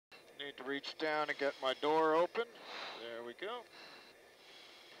Need to reach down and get my door open. There we go.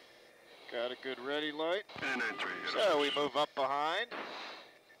 Got a good ready light. So we move up behind.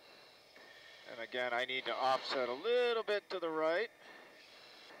 And again, I need to offset a little bit to the right.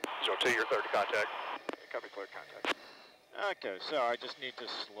 02, you're clear to contact. Copy, clear to contact. Okay, so I just need to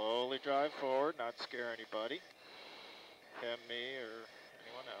slowly drive forward, not scare anybody. Him, me, or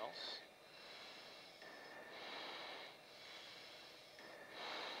anyone else.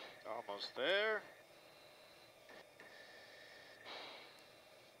 Almost there.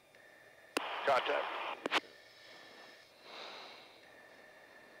 Contact.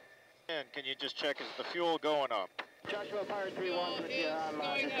 And can you just check, is the fuel going up? Joshua Power 3-1 with you. I'm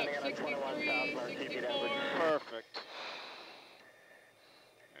descending on 21 southbound, keep it average. Perfect.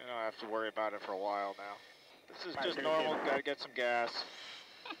 I don't have to worry about it for a while now. This is just normal, gotta get some gas.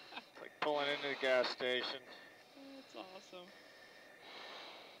 It's like pulling into the gas station. That's awesome.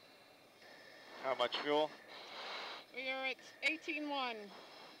 How much fuel? We are at 18.1.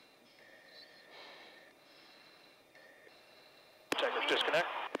 Checkers disconnect.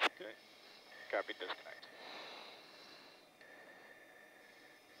 Okay. Copy, disconnect.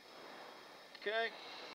 Okay.